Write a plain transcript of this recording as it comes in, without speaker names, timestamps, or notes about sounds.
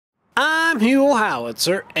I'm Huell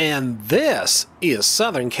Howitzer, and this is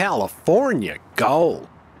Southern California Gold.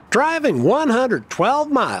 Driving 112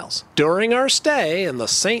 miles during our stay in the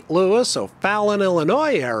St. Louis O'Fallon,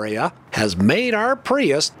 Illinois area has made our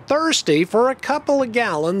Prius thirsty for a couple of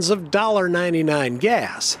gallons of $1.99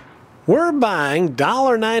 gas. We're buying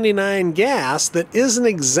 $1.99 gas that isn't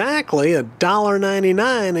exactly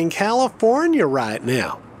 $1.99 in California right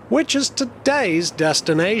now, which is today's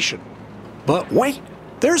destination. But wait,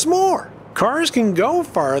 there's more. Cars can go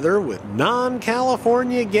farther with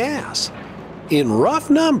non-California gas. In rough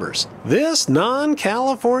numbers, this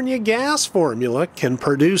non-California gas formula can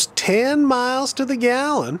produce 10 miles to the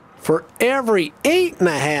gallon for every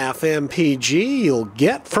 8.5 mpg you'll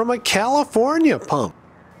get from a California pump.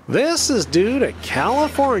 This is due to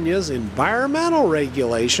California's environmental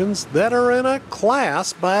regulations that are in a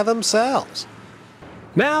class by themselves.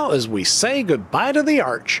 Now, as we say goodbye to the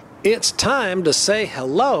Arch, it's time to say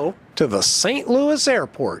hello to the St. Louis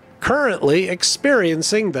Airport, currently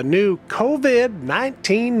experiencing the new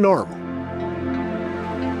COVID-19 normal.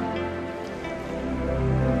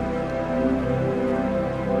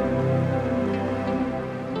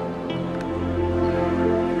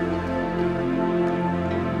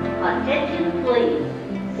 Attention please,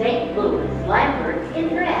 St. Louis Lambert's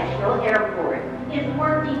International Airport is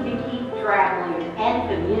working to keep travelers and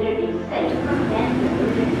communities safe from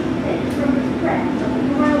the threats of the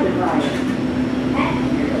coronavirus.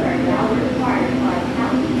 Passengers are now required by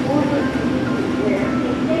county orders to wear a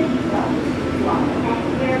safety belt while at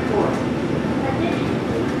the airport.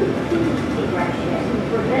 Additionally, please directions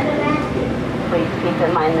prevent an accident. Please keep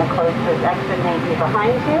in mind the closest exit may be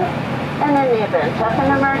behind you, and in the event of an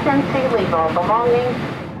emergency, leave all belongings.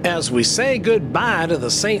 As we say goodbye to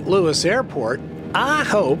the St. Louis Airport, I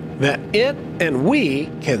hope that it and we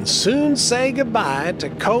can soon say goodbye to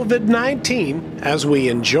COVID-19 as we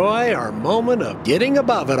enjoy our moment of getting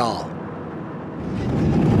above it all.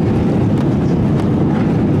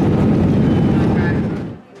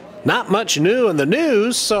 Not much new in the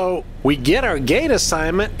news, so we get our gate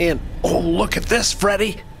assignment and, oh, look at this,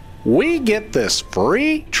 Freddie. We get this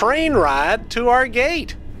free train ride to our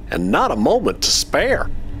gate, and not a moment to spare.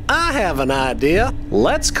 I have an idea.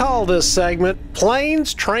 Let's call this segment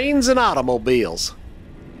Planes, Trains, and Automobiles.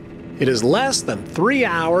 It is less than 3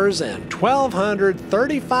 hours and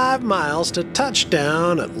 1,235 miles to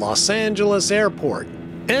touchdown at Los Angeles Airport.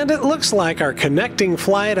 And it looks like our connecting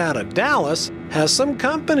flight out of Dallas has some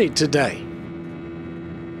company today.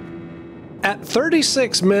 At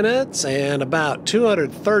 36 minutes and about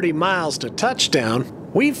 230 miles to touchdown,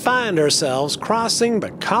 we find ourselves crossing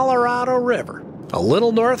the Colorado River, a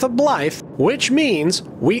little north of Blythe, which means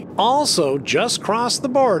we also just crossed the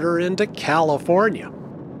border into California.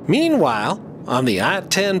 Meanwhile, on the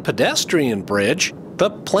I-10 pedestrian bridge, the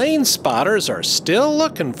plane spotters are still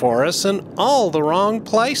looking for us in all the wrong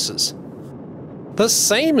places. The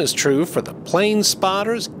same is true for the plane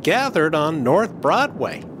spotters gathered on North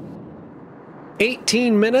Broadway.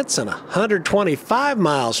 18 minutes and 125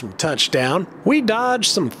 miles from touchdown, we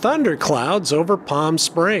dodged some thunderclouds over Palm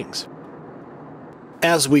Springs.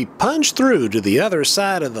 As we punch through to the other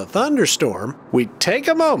side of the thunderstorm, we take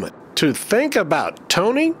a moment to think about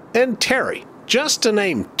Tony and Terry, just to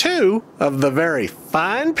name two of the very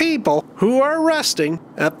fine people who are resting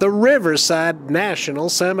at the Riverside National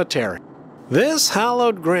Cemetery. This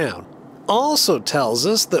hallowed ground also tells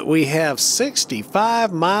us that we have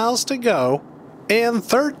 65 miles to go and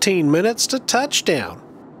 13 minutes to touchdown.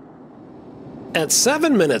 At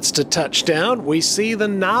 7 minutes to touchdown, we see the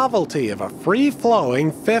novelty of a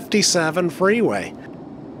free-flowing 57 freeway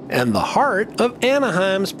and the heart of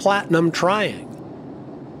Anaheim's Platinum Triangle.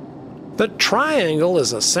 The Triangle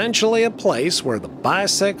is essentially a place where the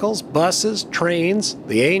bicycles, buses, trains,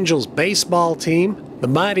 the Angels baseball team, the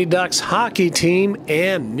Mighty Ducks hockey team,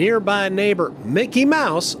 and nearby neighbor Mickey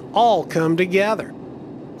Mouse all come together.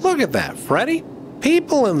 Look at that, Freddie.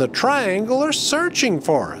 People in the Triangle are searching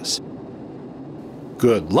for us.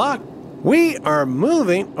 Good luck. We are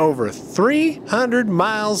moving over 300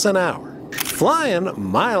 miles an hour, flying 1.5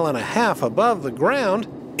 miles above the ground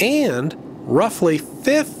and roughly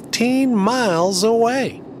 15 miles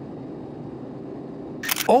away.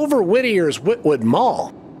 Over Whittier's Whitwood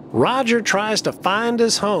Mall, Roger tries to find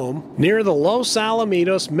his home near the Los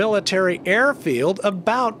Alamitos Military Airfield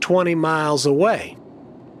about 20 miles away.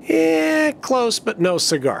 Yeah, close but no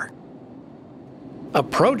cigar.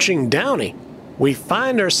 Approaching Downey, we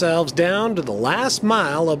find ourselves down to the last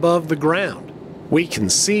mile above the ground. We can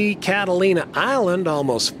see Catalina Island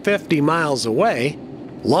almost 50 miles away,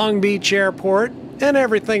 Long Beach Airport, and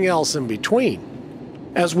everything else in between.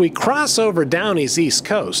 As we cross over Downey's east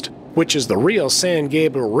coast, which is the Rio San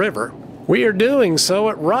Gabriel River, we are doing so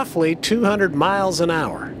at roughly 200 miles an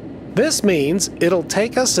hour. This means it'll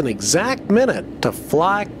take us an exact minute to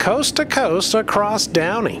fly coast to coast across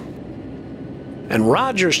Downey. And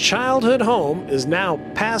Roger's childhood home is now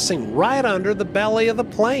passing right under the belly of the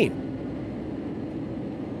plane.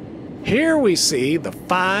 Here we see the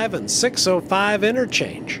 5 and 605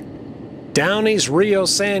 interchange, Downey's Rio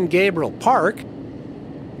San Gabriel Park,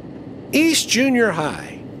 East Junior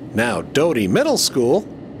High, now Doty Middle School,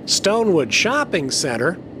 Stonewood Shopping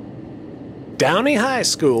Center, Downey High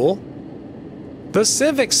School, the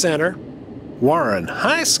Civic Center, Warren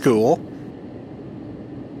High School,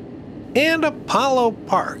 and Apollo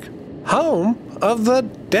Park, home of the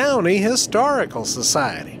Downey Historical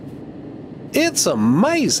Society. It's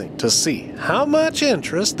amazing to see how much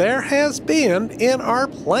interest there has been in our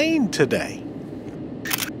plane today.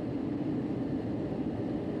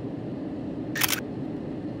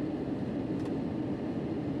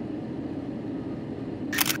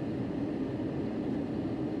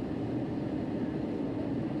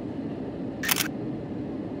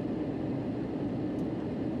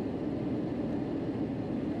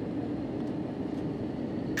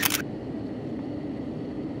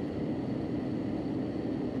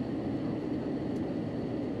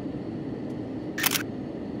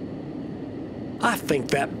 I think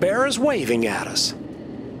that bear is waving at us.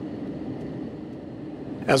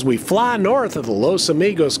 As we fly north of the Los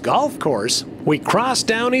Amigos Golf Course, we cross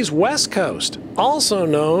Downey's west coast, also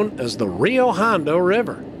known as the Rio Hondo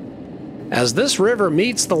River. As this river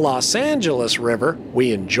meets the Los Angeles River,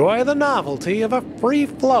 we enjoy the novelty of a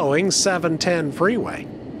free-flowing 710 freeway.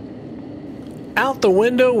 Out the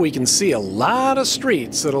window, we can see a lot of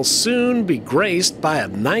streets that'll soon be graced by a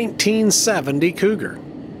 1970 Cougar.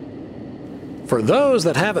 For those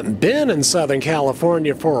that haven't been in Southern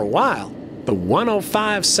California for a while, the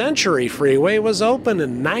 105 Century Freeway was opened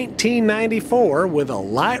in 1994 with a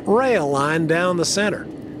light rail line down the center.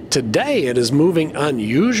 Today it is moving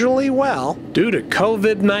unusually well due to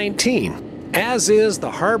COVID-19, as is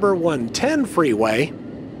the Harbor 110 Freeway.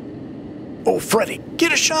 Oh, Freddie,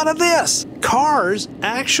 get a shot of this! Cars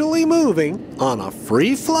actually moving on a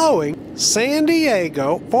free-flowing San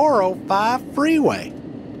Diego 405 freeway.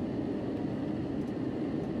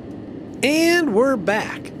 And we're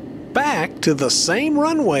back to the same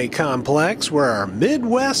runway complex where our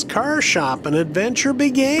Midwest car shopping adventure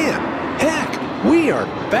began. Heck, we are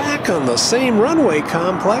back on the same runway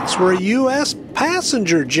complex where U.S.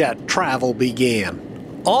 passenger jet travel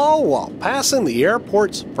began, all while passing the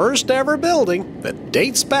airport's first ever building that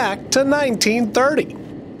dates back to 1930.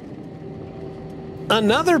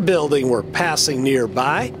 Another building we're passing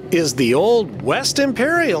nearby is the old West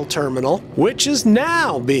Imperial Terminal, which is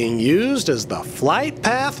now being used as the Flight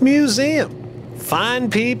Path Museum. Fine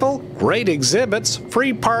people, great exhibits,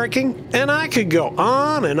 free parking, and I could go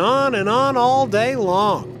on and on and on all day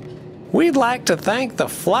long. We'd like to thank the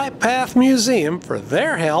Flight Path Museum for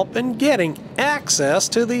their help in getting access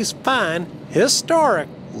to these fine, historic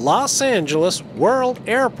Los Angeles World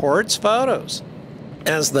Airports photos.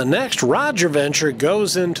 As the next Roger venture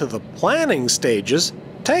goes into the planning stages,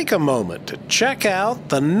 take a moment to check out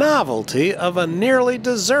the novelty of a nearly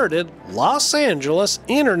deserted Los Angeles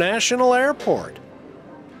International Airport.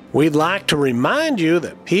 We'd like to remind you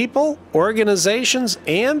that people, organizations,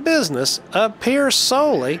 and business appear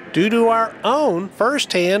solely due to our own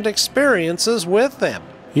first-hand experiences with them.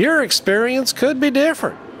 Your experience could be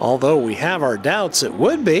different, although we have our doubts it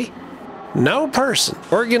would be. No person,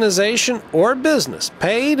 organization, or business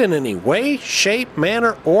paid in any way, shape,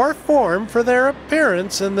 manner, or form for their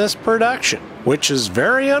appearance in this production, which is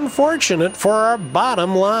very unfortunate for our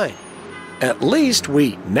bottom line. At least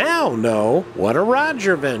we now know what a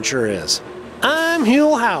Roger venture is. I'm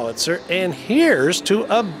Huell Howitzer, and here's to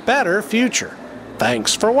a better future.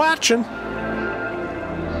 Thanks for watching.